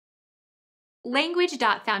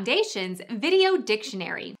Language.Foundation's Video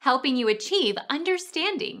Dictionary, helping you achieve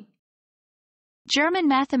understanding. German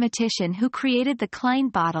mathematician who created the Klein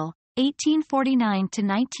bottle, 1849 to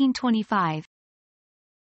 1925.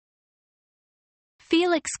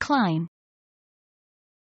 Felix Klein.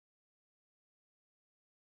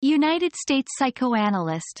 United States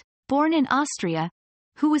psychoanalyst, born in Austria,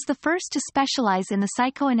 who was the first to specialize in the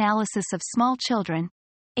psychoanalysis of small children,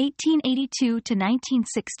 1882 to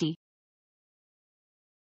 1960.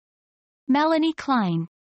 Melanie Klein.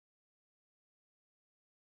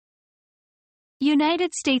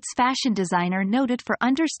 United States fashion designer noted for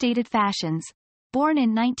understated fashions, born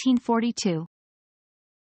in 1942.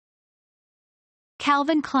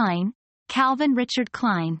 Calvin Klein, Calvin Richard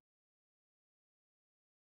Klein.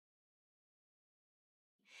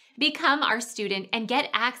 Become our student and get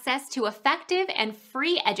access to effective and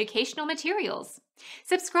free educational materials.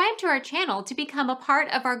 Subscribe to our channel to become a part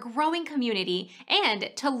of our growing community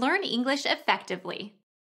and to learn English effectively.